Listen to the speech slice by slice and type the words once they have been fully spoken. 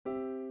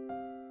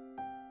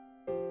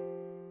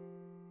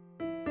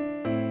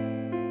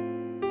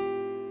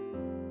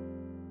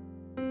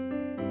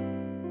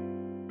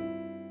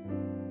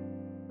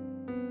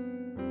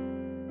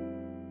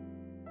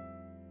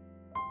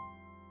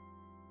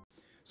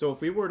So if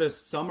we were to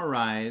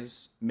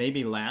summarize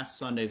maybe last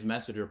Sunday's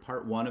message or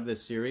part one of this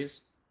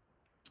series,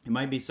 it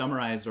might be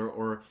summarized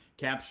or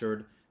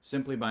captured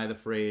simply by the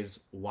phrase,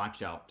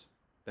 watch out.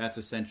 That's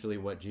essentially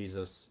what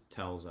Jesus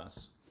tells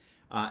us.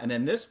 And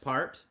then this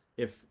part,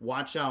 if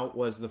watch out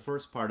was the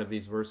first part of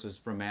these verses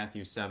from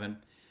Matthew 7,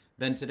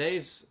 then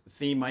today's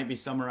theme might be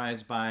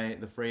summarized by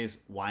the phrase,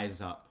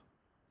 wise up.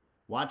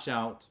 Watch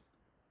out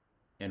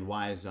and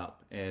wise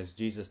up, as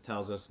Jesus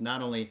tells us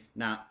not only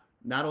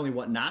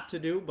what not to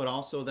do, but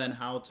also then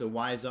how to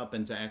wise up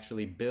and to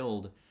actually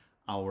build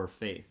our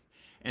faith.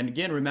 And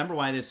again, remember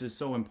why this is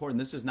so important.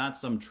 This is not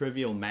some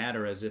trivial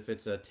matter as if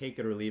it's a take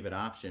it or leave it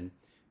option.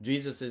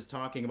 Jesus is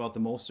talking about the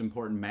most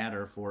important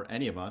matter for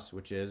any of us,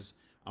 which is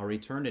our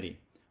eternity.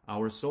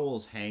 Our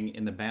souls hang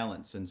in the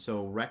balance. And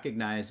so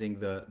recognizing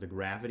the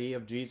gravity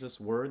of Jesus'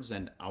 words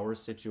and our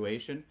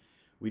situation,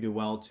 we do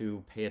well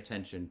to pay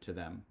attention to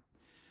them.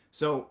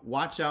 So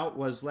watch out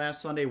was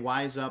last Sunday,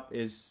 wise up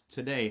is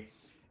today.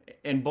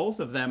 And both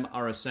of them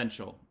are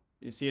essential.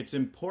 You see, it's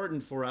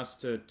important for us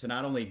to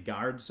not only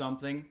guard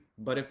something,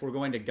 but if we're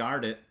going to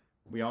guard it,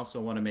 we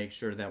also want to make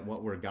sure that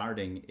what we're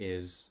guarding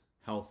is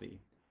healthy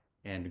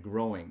and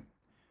growing.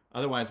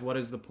 Otherwise, what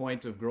is the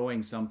point of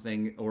growing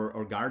something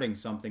or guarding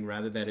something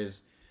rather that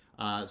is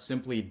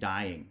simply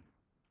dying?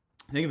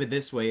 Think of it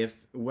this way, if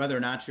whether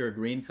or not you're a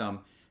green thumb,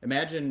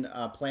 imagine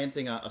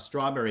planting a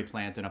strawberry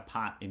plant in a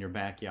pot in your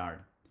backyard.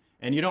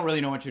 And you don't really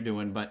know what you're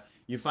doing, but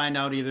you find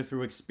out either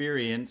through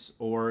experience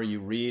or you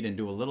read and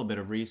do a little bit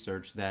of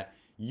research that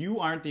you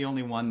aren't the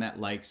only one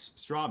that likes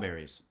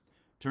strawberries.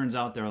 Turns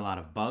out there are a lot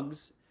of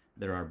bugs,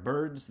 there are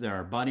birds, there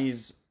are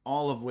bunnies,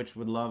 all of which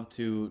would love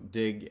to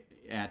dig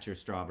at your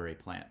strawberry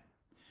plant.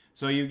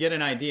 So you get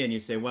an idea and you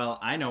say, well,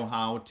 I know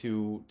how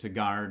to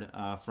guard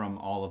from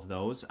all of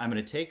those. I'm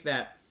going to take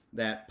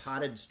that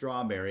potted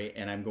strawberry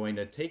and I'm going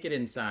to take it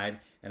inside,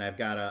 and I've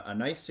got a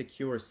nice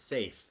secure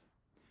safe.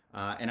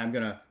 And I'm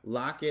going to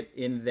lock it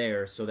in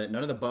there so that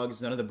none of the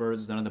bugs, none of the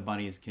birds, none of the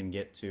bunnies can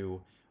get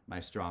to my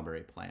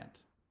strawberry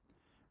plant.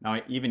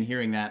 Now, even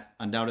hearing that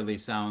undoubtedly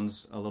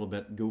sounds a little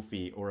bit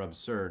goofy or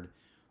absurd.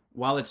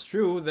 While it's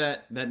true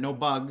that no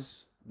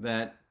bugs,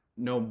 that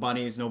no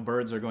bunnies, no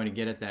birds are going to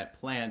get at that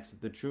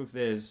plant, the truth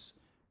is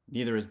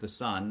neither is the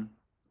sun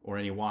or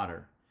any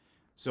water.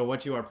 So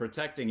what you are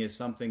protecting is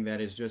something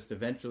that is just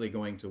eventually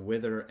going to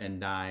wither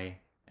and die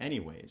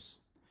anyways.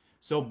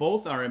 So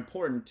both are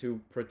important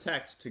to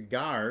protect, to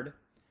guard,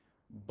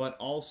 but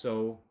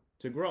also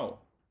to grow.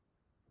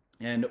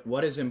 And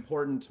what is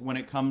important when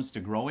it comes to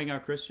growing our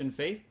Christian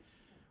faith?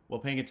 Well,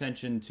 paying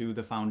attention to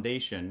the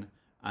foundation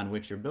on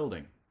which you're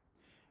building.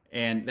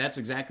 And that's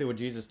exactly what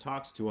Jesus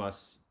talks to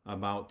us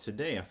about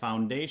today, a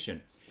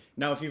foundation.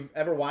 Now, if you've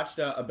ever watched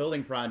a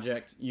building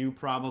project, you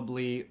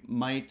probably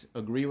might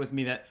agree with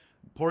me that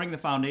pouring the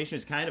foundation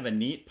is kind of a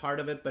neat part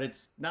of it, but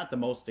it's not the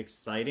most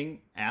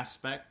exciting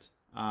aspect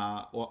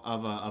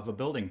of a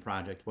building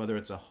project, whether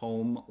it's a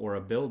home or a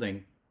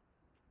building.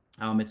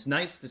 It's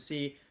nice to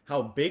see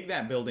how big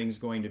that building is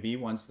going to be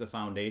once the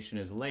foundation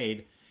is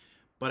laid,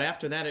 but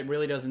after that, it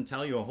really doesn't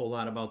tell you a whole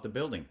lot about the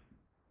building.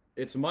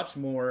 It's much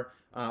more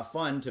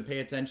fun to pay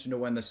attention to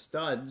when the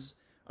studs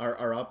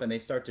are up and they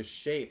start to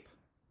shape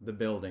the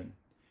building.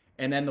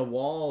 And then the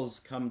walls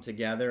come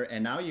together,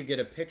 and now you get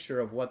a picture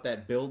of what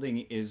that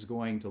building is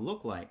going to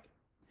look like.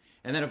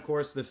 And then, of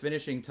course, the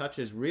finishing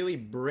touches really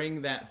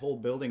bring that whole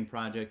building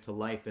project to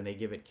life, and they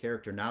give it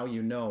character. Now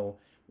you know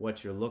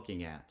what you're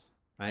looking at,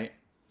 right?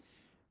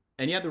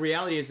 And yet the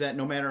reality is that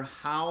no matter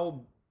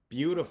how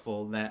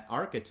beautiful that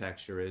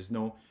architecture is,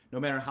 no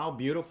matter how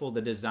beautiful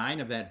the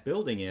design of that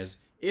building is,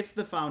 if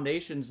the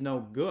foundation's no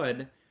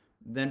good,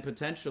 then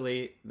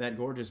potentially that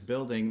gorgeous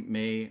building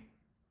may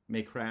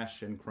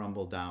crash and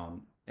crumble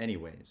down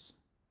anyways.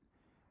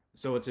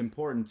 So it's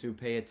important to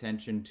pay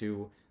attention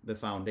to the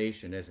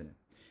foundation, isn't it?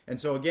 And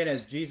so again,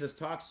 as Jesus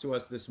talks to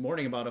us this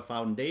morning about a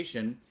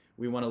foundation,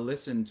 we want to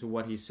listen to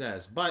what he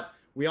says. But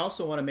we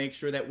also want to make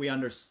sure that we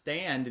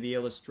understand the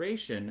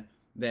illustration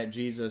that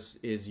Jesus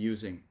is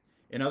using.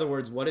 In other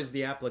words, what is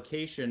the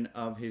application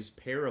of his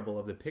parable,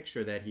 of the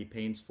picture that he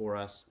paints for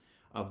us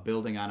of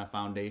building on a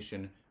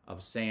foundation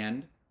of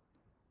sand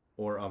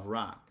or of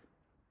rock?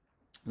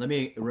 Let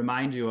me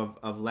remind you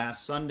of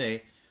last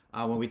Sunday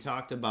when we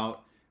talked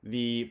about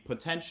the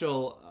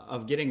potential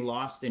of getting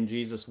lost in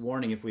Jesus'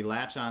 warning if we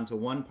latch on to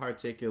one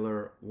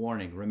particular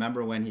warning.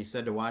 Remember when he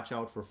said to watch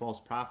out for false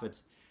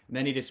prophets, and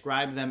then he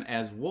described them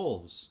as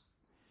wolves.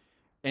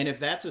 And if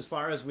that's as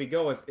far as we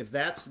go, if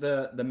that's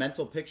the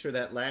mental picture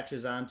that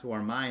latches onto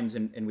our minds,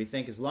 and we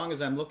think as long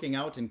as I'm looking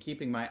out and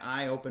keeping my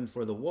eye open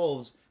for the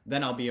wolves,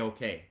 then I'll be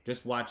okay.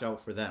 Just watch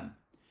out for them.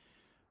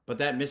 But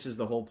that misses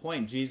the whole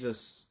point.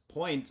 Jesus'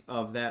 point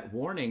of that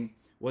warning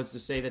was to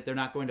say that they're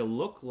not going to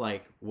look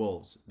like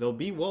wolves. They'll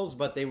be wolves,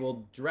 but they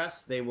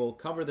will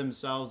cover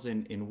themselves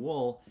in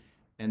wool,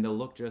 and they'll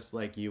look just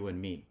like you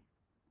and me.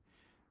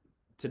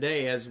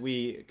 Today, as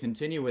we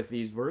continue with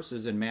these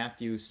verses in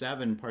Matthew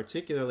 7,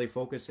 particularly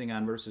focusing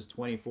on verses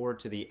 24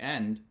 to the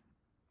end,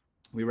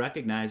 we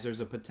recognize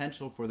there's a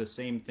potential for the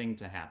same thing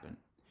to happen.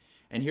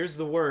 And here's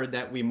the word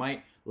that we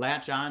might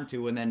latch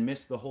onto and then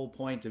miss the whole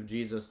point of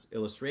Jesus'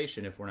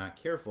 illustration if we're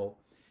not careful.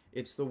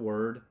 It's the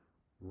word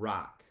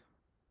rock.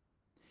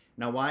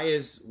 Now, why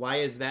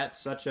is that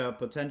such a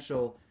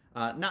potential,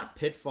 not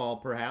pitfall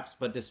perhaps,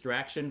 but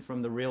distraction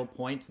from the real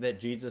point that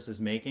Jesus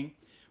is making?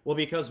 Well,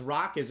 because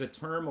rock is a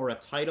term or a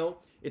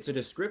title. It's a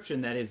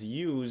description that is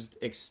used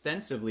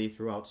extensively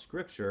throughout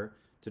Scripture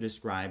to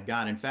describe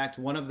God. In fact,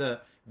 one of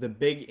the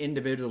big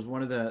individuals,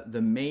 one of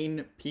the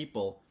main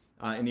people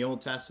in the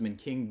Old Testament,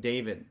 King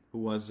David, who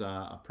was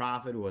a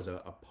prophet, who was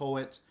a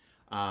poet.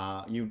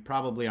 You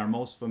probably are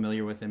most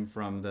familiar with him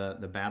from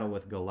the battle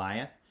with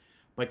Goliath.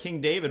 But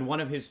King David, one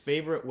of his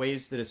favorite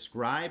ways to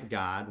describe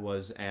God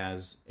was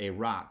as a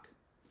rock.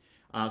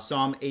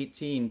 Psalm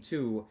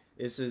 18:2.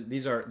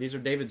 These are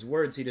David's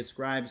words. He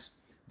describes,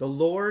 "The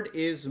Lord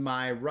is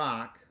my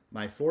rock,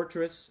 my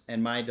fortress,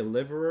 and my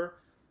deliverer.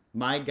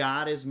 My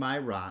God is my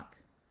rock,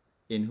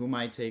 in whom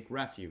I take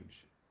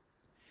refuge."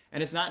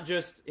 And it's not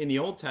just in the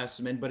Old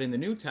Testament, but in the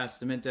New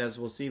Testament, as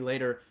we'll see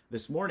later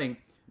this morning,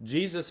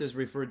 Jesus is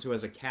referred to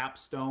as a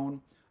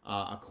capstone,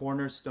 a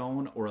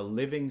cornerstone, or a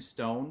living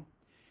stone.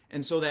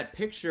 And so that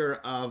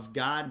picture of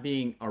God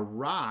being a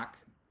rock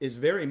is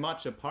very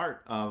much a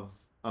part of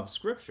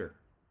Scripture.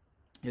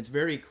 It's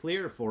very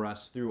clear for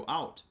us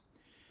throughout.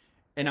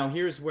 And now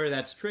here's where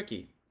that's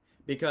tricky.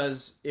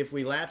 Because if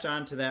we latch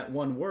on to that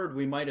one word,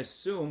 we might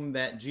assume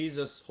that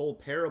Jesus' whole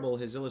parable,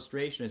 his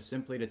illustration, is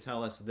simply to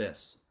tell us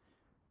this.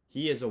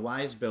 He is a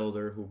wise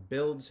builder who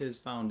builds his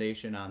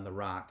foundation on the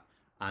rock,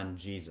 on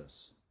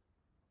Jesus.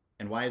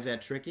 And why is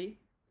that tricky?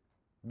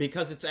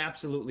 Because it's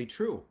absolutely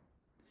true.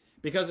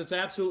 Because it's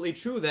absolutely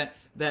true that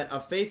a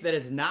faith that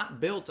is not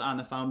built on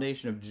the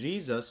foundation of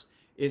Jesus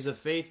is a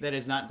faith that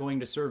is not going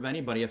to serve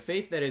anybody. A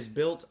faith that is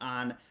built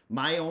on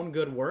my own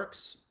good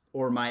works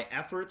or my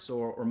efforts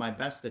or my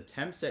best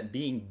attempts at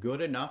being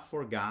good enough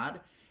for God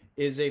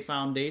is a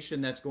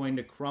foundation that's going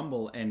to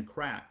crumble and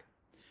crack.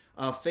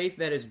 A faith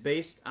that is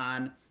based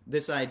on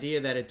this idea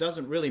that it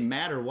doesn't really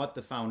matter what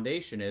the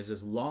foundation is,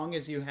 as long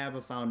as you have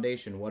a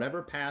foundation,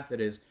 whatever path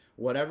it is,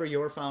 whatever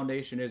your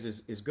foundation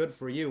is good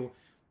for you,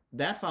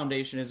 that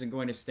foundation isn't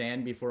going to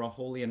stand before a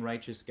holy and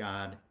righteous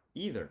God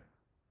either.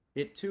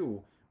 It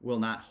too will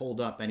not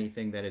hold up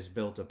anything that is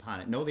built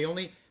upon it. No, the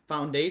only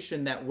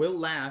foundation that will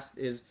last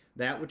is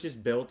that which is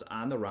built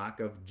on the rock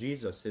of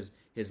Jesus,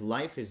 his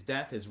life, his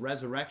death, his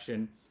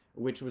resurrection,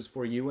 which was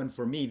for you and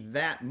for me.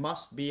 That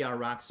must be our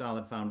rock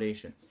solid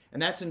foundation.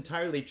 And that's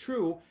entirely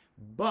true,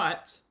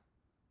 but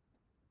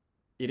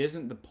it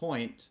isn't the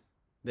point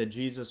that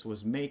Jesus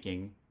was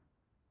making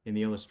in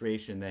the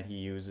illustration that he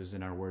uses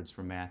in our words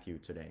from Matthew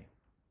today.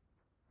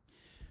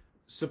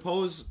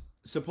 Suppose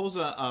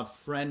a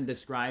friend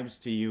describes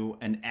to you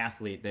an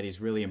athlete that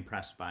he's really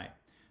impressed by,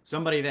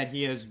 somebody that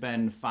he has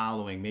been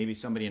following, maybe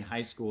somebody in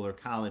high school or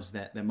college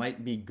that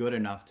might be good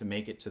enough to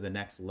make it to the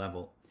next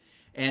level.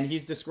 And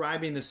he's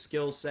describing the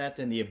skill set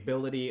and the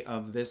ability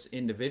of this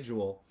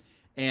individual.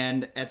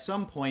 And at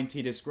some point,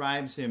 he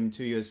describes him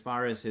to you as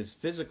far as his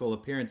physical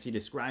appearance. He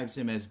describes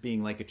him as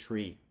being like a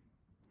tree.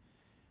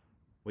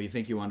 Well, you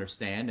think you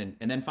understand.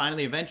 And then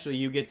finally, eventually,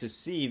 you get to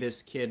see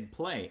this kid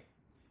play.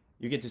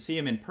 You get to see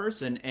him in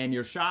person, and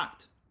you're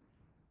shocked.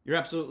 You're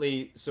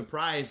absolutely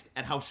surprised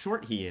at how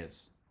short he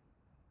is.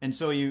 And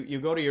so you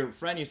go to your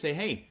friend, you say,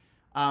 "Hey,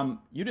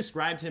 you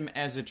described him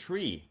as a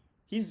tree.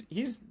 He's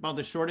about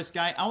the shortest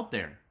guy out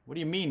there. What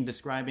do you mean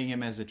describing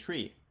him as a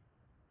tree?"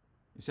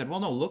 He said, "Well,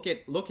 no, look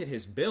at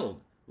his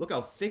build. Look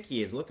how thick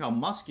he is. Look how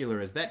muscular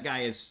he is. That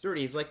guy is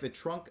sturdy. He's like the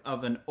trunk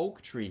of an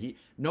oak tree.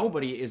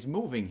 Nobody is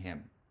moving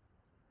him."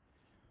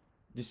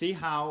 Do you see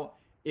how,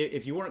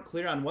 if you weren't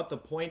clear on what the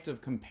point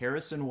of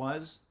comparison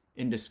was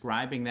in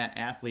describing that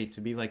athlete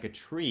to be like a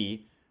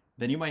tree,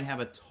 then you might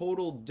have a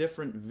total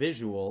different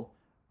visual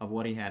of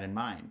what he had in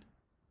mind.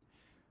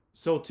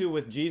 So too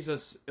with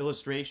Jesus'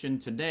 illustration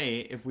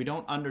today, if we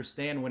don't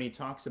understand when he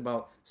talks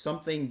about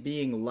something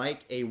being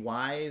like a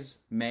wise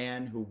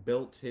man who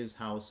built his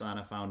house on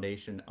a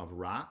foundation of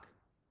rock,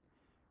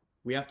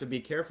 we have to be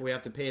careful. We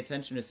have to pay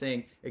attention to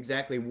saying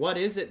exactly what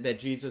is it that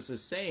Jesus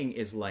is saying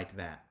is like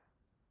that.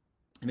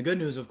 And the good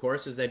news, of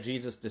course, is that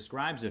Jesus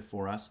describes it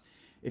for us.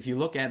 If you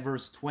look at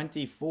verse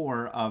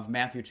 24 of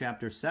Matthew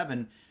chapter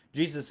 7,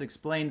 Jesus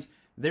explains,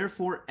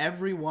 "Therefore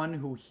everyone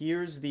who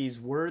hears these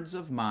words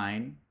of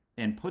mine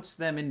and puts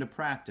them into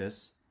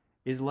practice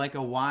is like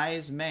a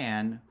wise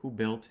man who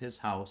built his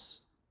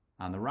house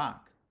on the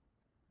rock."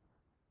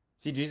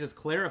 See, Jesus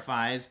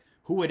clarifies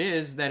who it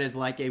is that is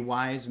like a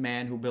wise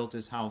man who built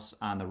his house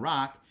on the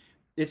rock.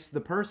 It's the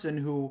person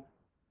who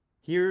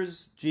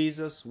hears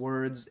Jesus'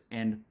 words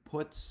and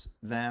puts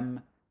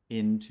them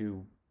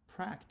into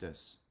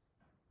practice.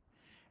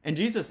 And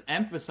Jesus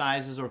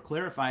emphasizes or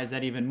clarifies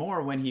that even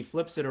more when he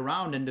flips it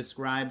around and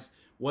describes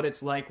what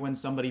it's like when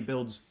somebody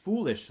builds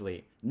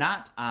foolishly,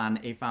 not on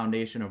a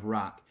foundation of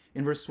rock.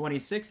 In verse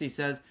 26, he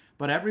says,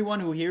 "But everyone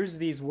who hears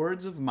these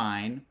words of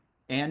mine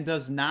and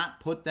does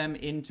not put them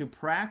into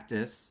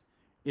practice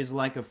is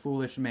like a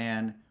foolish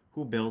man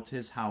who built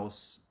his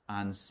house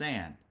on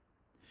sand."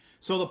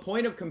 So the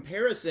point of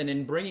comparison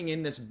in bringing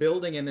in this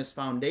building and this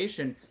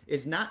foundation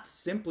is not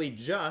simply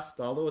just,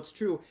 although it's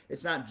true,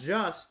 it's not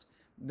just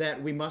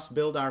that we must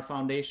build our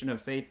foundation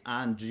of faith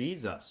on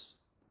Jesus,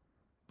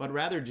 but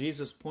rather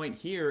Jesus' point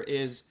here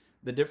is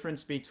the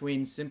difference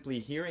between simply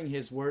hearing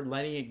his word,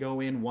 letting it go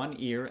in one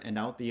ear and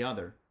out the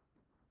other,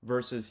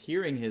 versus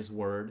hearing his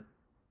word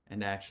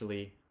and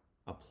actually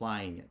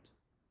applying it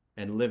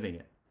and living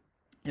it.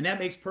 And that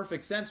makes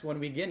perfect sense when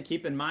we again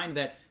keep in mind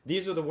that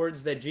these are the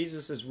words that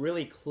Jesus is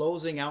really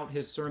closing out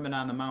his Sermon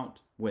on the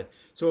Mount with.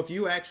 So if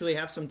you actually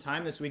have some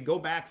time this week, go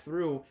back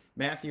through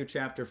Matthew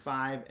chapter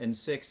 5 and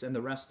 6 and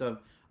the rest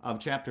of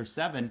chapter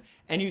 7,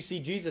 and you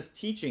see Jesus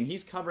teaching.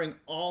 He's covering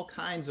all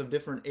kinds of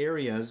different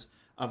areas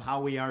of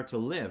how we are to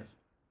live.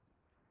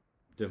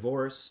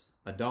 Divorce,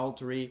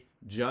 adultery,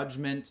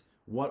 judgment,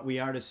 what we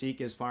are to seek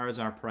as far as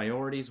our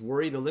priorities,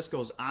 worry, the list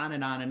goes on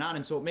and on and on.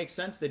 And so it makes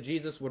sense that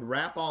Jesus would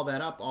wrap all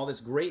that up, all this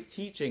great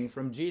teaching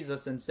from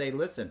Jesus, and say,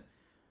 listen,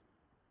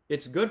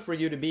 it's good for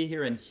you to be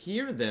here and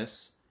hear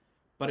this,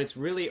 but it's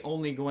really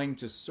only going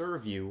to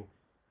serve you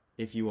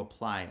if you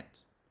apply it,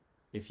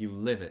 if you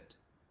live it,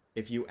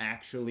 if you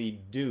actually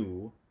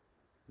do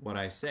what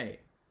I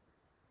say.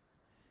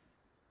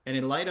 And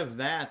in light of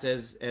that,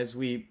 as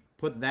we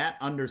put that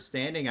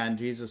understanding on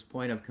Jesus'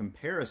 point of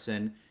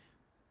comparison,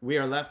 we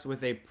are left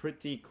with a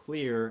pretty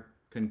clear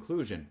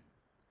conclusion.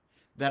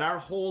 That our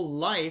whole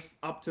life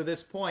up to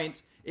this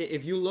point,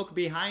 if you look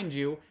behind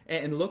you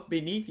and look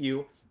beneath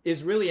you,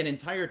 is really an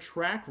entire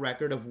track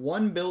record of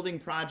one building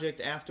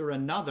project after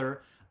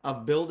another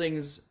of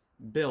buildings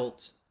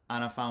built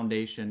on a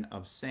foundation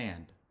of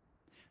sand.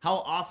 How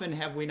often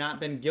have we not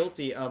been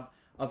guilty of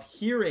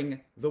hearing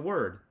the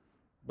word,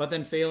 but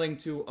then failing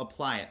to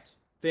apply it,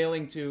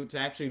 failing to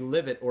actually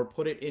live it or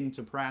put it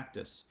into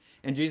practice?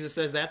 And Jesus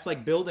says that's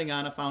like building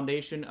on a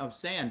foundation of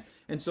sand.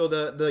 And so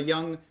the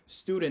young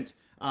student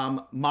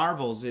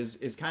marvels,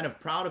 is kind of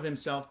proud of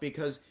himself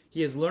because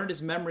he has learned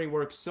his memory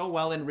work so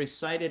well and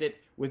recited it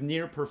with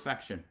near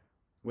perfection,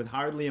 with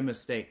hardly a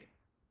mistake.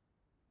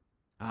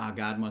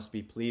 God must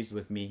be pleased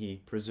with me,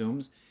 he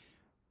presumes,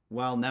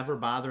 while never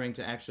bothering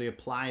to actually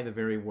apply the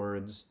very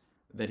words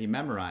that he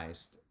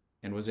memorized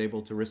and was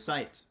able to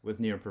recite with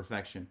near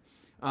perfection.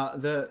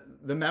 The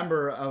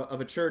member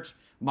of a church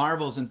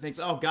marvels and thinks,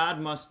 oh, God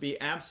must be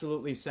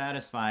absolutely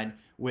satisfied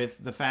with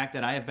the fact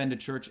that I have been to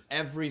church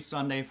every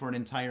Sunday for an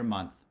entire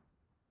month.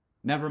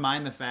 Never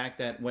mind the fact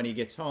that when he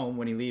gets home,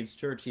 when he leaves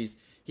church,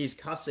 he's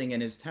cussing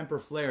and his temper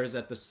flares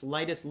at the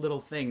slightest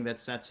little thing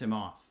that sets him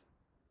off.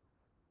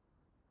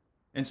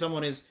 And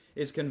someone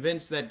is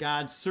convinced that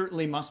God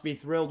certainly must be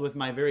thrilled with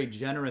my very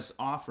generous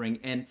offering.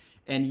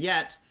 And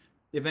yet,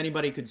 if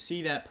anybody could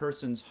see that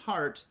person's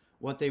heart,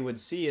 what they would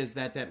see is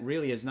that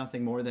really is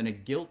nothing more than a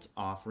guilt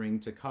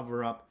offering to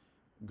cover up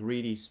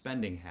greedy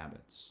spending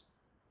habits.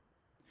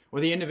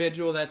 Or the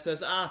individual that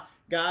says,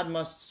 God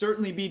must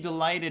certainly be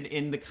delighted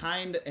in the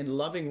kind and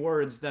loving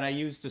words that I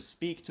use to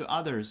speak to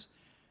others,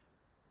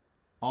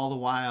 all the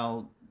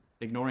while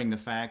ignoring the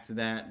fact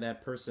that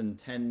that person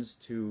tends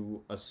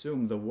to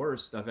assume the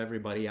worst of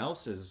everybody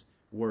else's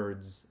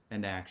words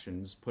and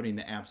actions, putting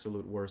the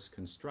absolute worst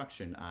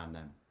construction on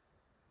them.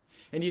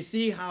 And you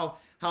see how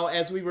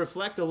as we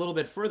reflect a little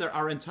bit further,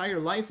 our entire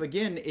life,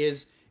 again,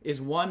 is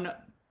one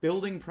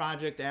building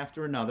project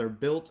after another,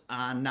 built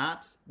on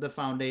not the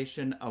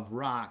foundation of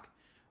rock,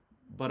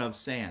 but of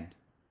sand.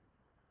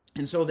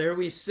 And so there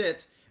we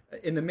sit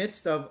in the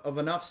midst of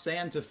enough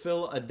sand to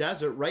fill a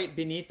desert right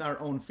beneath our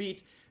own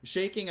feet,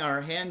 shaking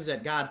our hands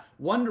at God,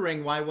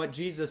 wondering why what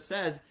Jesus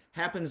says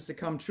happens to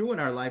come true in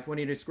our life when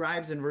he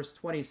describes in verse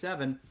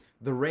 27,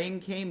 the rain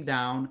came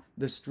down,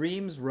 the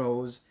streams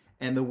rose,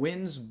 and the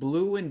winds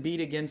blew and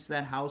beat against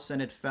that house,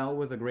 and it fell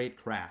with a great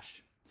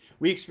crash.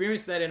 We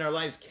experience that in our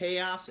lives,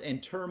 chaos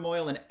and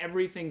turmoil, and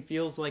everything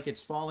feels like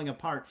it's falling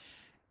apart.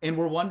 And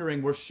we're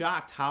wondering, we're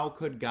shocked, how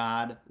could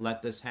God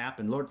let this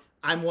happen? Lord,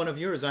 I'm one of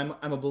yours. I'm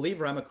a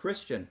believer. I'm a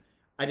Christian.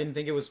 I didn't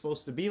think it was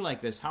supposed to be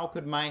like this. How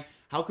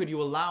could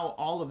you allow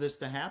all of this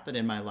to happen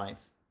in my life?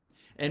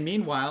 And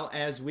meanwhile,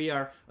 as we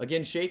are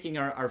again shaking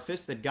our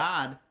fist at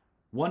God,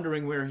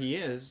 wondering where he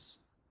is,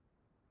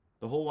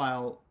 the whole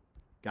while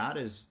God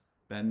has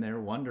been there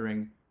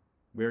wondering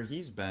where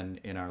he's been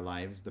in our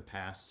lives the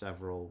past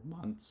several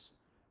months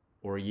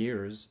or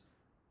years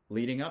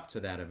leading up to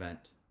that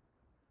event.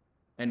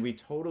 And we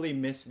totally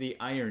miss the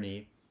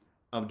irony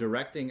of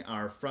directing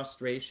our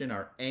frustration,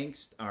 our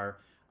angst,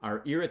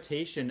 our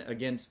irritation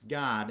against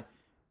God,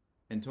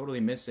 and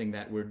totally missing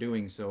that we're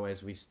doing so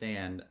as we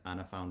stand on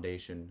a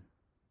foundation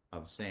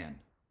of sand.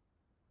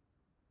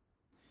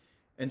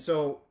 And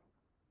so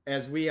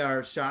as we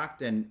are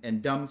shocked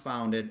and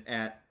dumbfounded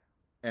at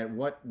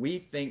what we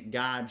think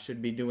God should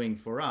be doing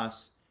for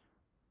us,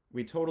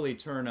 we totally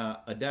turn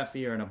a deaf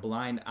ear and a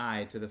blind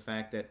eye to the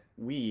fact that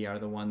we are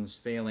the ones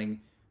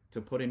failing to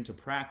put into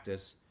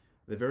practice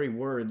the very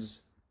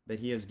words that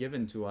he has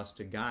given to us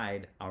to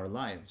guide our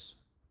lives.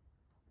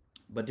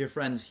 But dear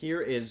friends,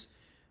 here is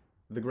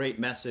the great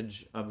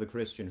message of the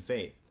Christian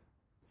faith.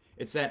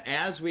 It's that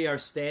as we are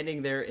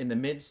standing there in the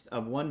midst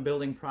of one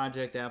building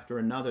project after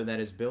another that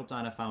is built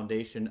on a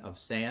foundation of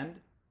sand,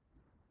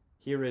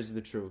 here is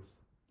the truth.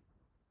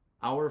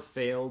 Our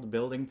failed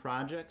building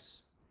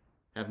projects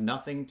have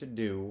nothing to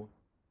do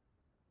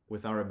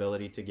with our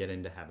ability to get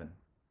into heaven.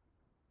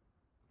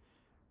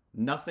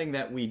 Nothing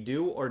that we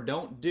do or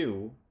don't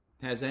do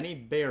has any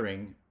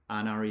bearing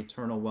on our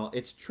eternal well.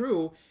 It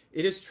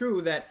is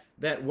true that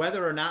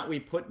whether or not we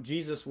put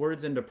Jesus'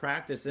 words into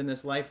practice in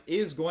this life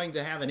is going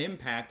to have an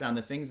impact on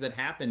the things that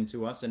happen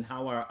to us and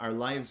how our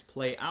lives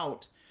play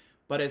out.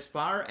 But as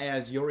far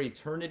as your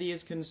eternity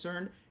is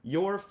concerned,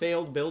 your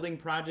failed building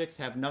projects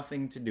have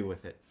nothing to do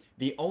with it.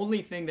 The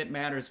only thing that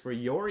matters for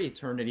your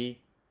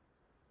eternity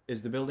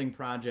is the building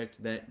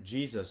project that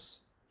Jesus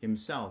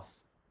himself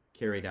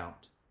carried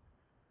out.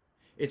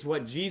 It's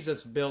what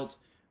Jesus built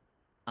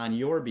on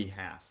your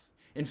behalf.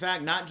 In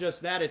fact, not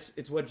just that,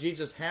 it's what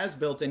Jesus has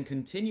built and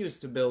continues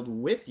to build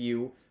with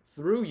you,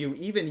 through you,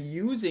 even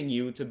using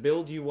you to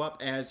build you up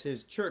as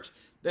his church.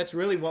 That's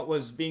really what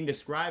was being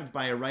described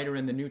by a writer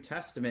in the New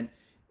Testament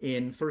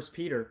in 1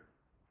 Peter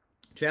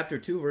chapter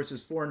 2,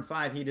 verses 4 and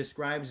 5. He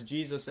describes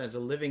Jesus as a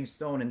living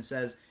stone and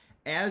says,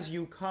 "As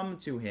you come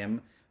to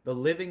him, the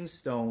living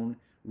stone,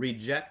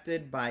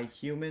 rejected by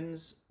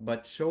humans,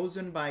 but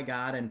chosen by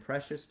God and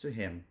precious to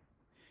him,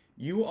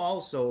 you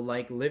also,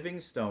 like living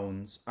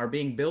stones, are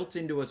being built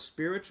into a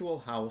spiritual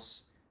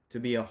house to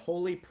be a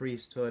holy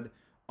priesthood,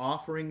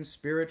 offering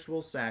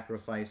spiritual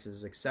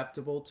sacrifices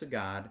acceptable to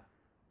God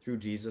through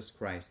Jesus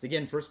Christ."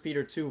 Again, 1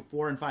 Peter 2,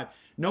 4 and 5.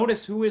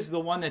 Notice who is the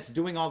one that's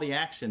doing all the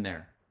action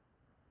there.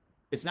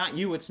 It's not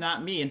you, it's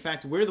not me. In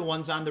fact, we're the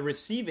ones on the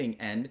receiving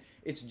end.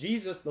 It's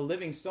Jesus, the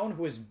living stone,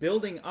 who is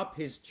building up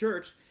his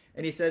church.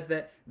 And he says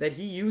that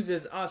he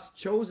uses us,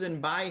 chosen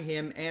by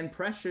him and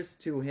precious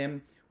to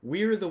him.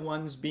 We're the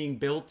ones being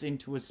built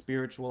into a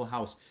spiritual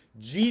house.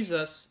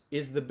 Jesus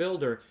is the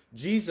builder.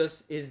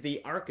 Jesus is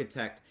the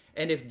architect.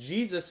 And if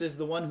Jesus is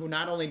the one who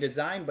not only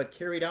designed but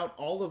carried out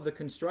all of the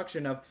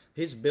construction of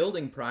his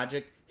building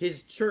project,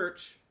 his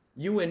church,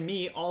 you and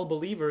me, all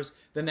believers,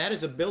 then that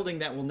is a building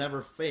that will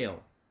never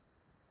fail.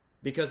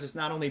 Because it's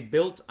not only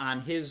built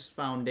on his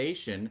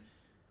foundation,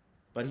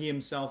 but he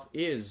himself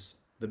is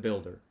the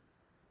builder.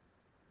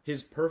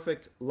 His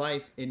perfect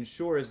life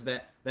ensures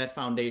that that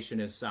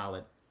foundation is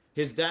solid.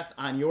 His death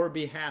on your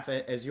behalf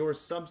as your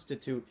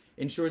substitute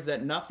ensures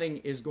that nothing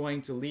is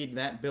going to lead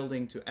that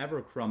building to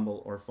ever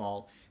crumble or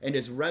fall. And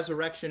his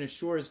resurrection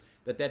assures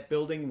that that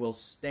building will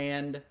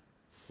stand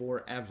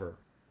forever.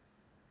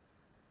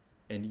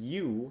 And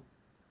you,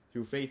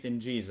 through faith in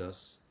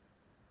Jesus,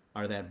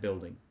 are that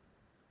building.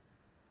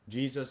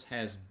 Jesus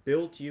has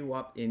built you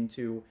up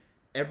into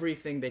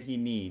everything that he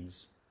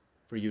needs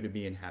for you to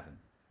be in heaven.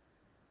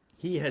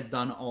 He has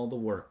done all the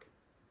work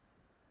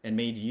and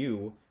made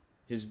you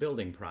his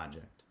building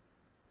project.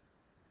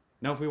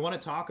 Now, if we want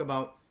to talk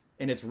about,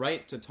 and it's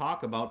right to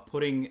talk about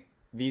putting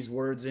these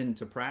words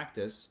into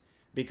practice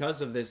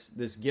because of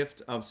this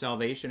gift of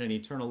salvation and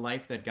eternal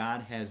life that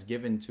God has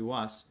given to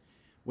us,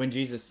 when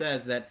Jesus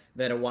says that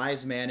a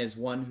wise man is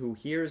one who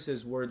hears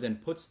his words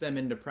and puts them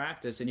into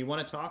practice, and you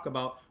want to talk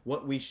about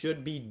what we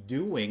should be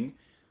doing,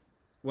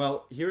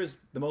 well, here's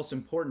the most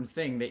important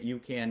thing that you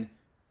can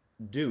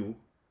do,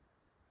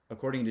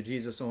 according to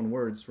Jesus' own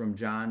words from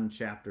John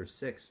chapter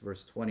 6,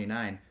 verse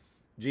 29.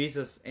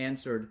 Jesus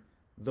answered,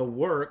 "The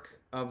work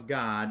of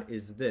God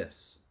is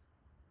this,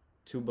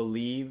 to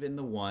believe in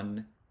the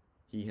one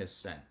he has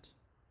sent."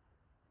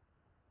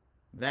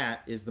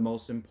 That is the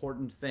most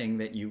important thing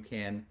that you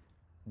can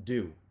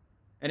do.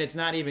 And it's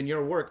not even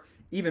your work.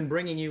 Even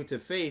bringing you to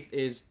faith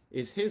is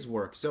his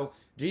work. So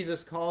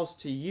Jesus calls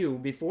to you,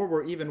 before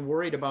we're even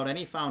worried about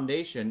any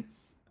foundation,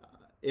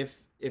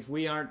 if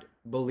we aren't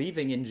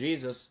believing in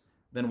Jesus,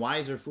 then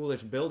wise or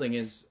foolish building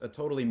is a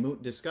totally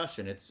moot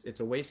discussion. It's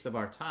a waste of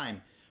our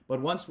time. But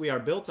once we are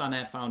built on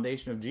that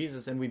foundation of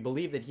Jesus and we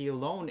believe that he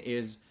alone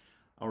is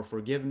our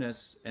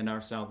forgiveness and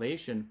our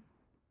salvation,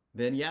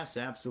 then yes,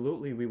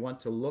 absolutely, we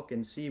want to look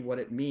and see what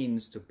it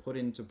means to put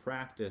into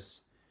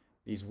practice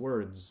these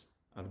words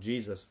of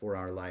Jesus for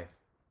our life.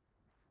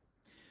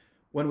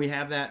 When we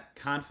have that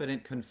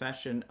confident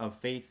confession of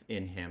faith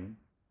in him,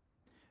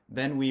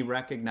 then we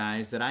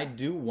recognize that I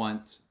do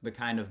want the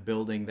kind of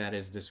building that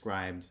is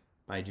described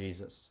by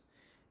Jesus.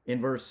 In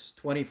verse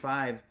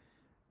 25,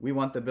 we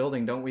want the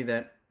building, don't we,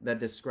 that is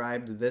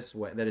described this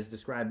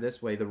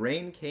way. The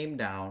rain came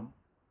down,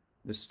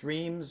 the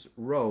streams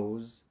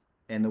rose,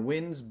 and the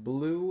winds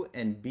blew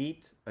and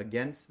beat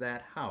against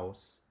that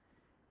house,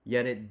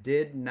 yet it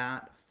did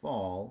not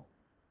fall,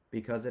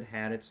 because it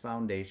had its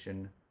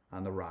foundation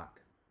on the rock.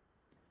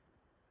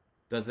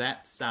 Does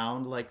that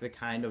sound like the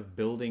kind of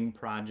building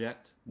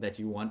project that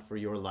you want for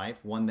your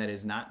life? One that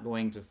is not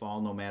going to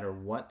fall no matter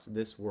what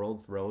this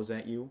world throws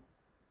at you?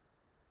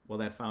 Well,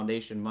 that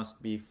foundation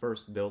must be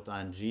first built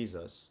on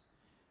Jesus.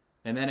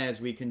 And then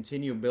as we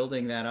continue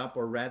building that up,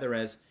 or rather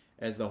as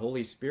the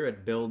Holy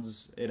Spirit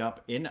builds it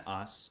up in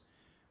us,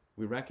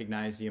 we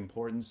recognize the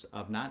importance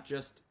of not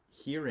just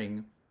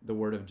hearing the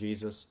word of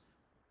Jesus,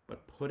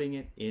 but putting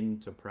it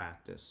into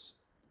practice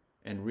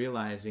and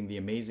realizing the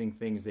amazing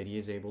things that he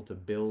is able to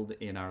build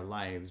in our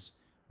lives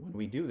when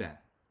we do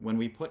that, when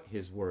we put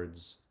his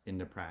words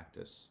into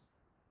practice.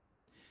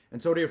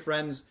 And so, dear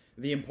friends,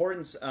 the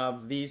importance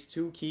of these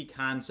two key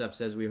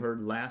concepts, as we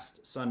heard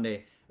last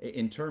Sunday,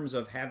 in terms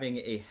of having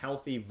a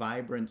healthy,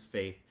 vibrant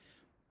faith,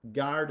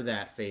 guard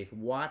that faith,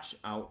 watch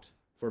out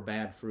for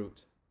bad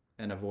fruit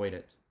and avoid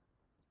it.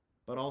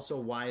 But also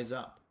wise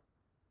up,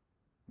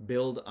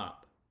 build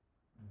up,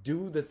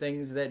 do the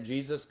things that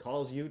Jesus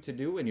calls you to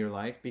do in your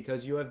life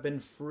because you have been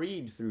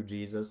freed through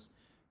Jesus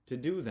to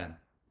do them.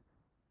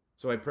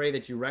 So I pray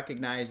that you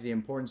recognize the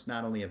importance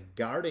not only of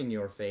guarding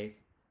your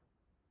faith,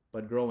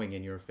 but growing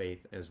in your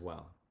faith as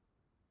well.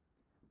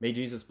 May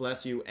Jesus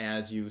bless you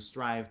as you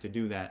strive to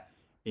do that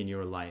in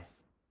your life.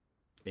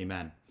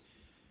 Amen.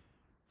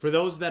 For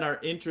those that are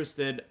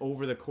interested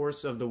over the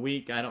course of the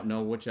week, I don't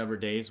know, whichever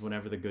days,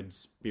 whenever the good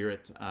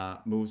Spirit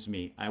moves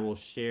me, I will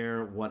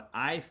share what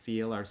I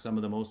feel are some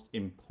of the most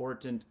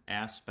important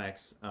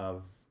aspects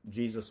of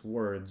Jesus'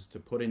 words to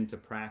put into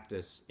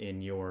practice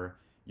in your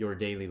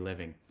daily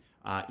living,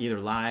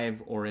 either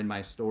live or in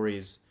my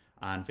stories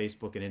on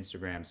Facebook and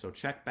Instagram. So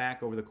check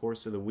back over the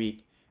course of the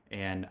week,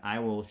 and I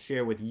will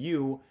share with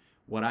you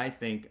what I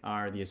think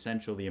are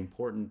the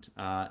important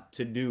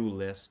to-do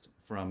list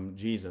from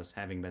Jesus,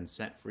 having been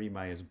set free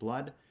by his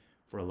blood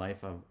for a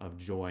life of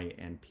joy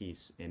and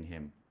peace in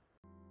him.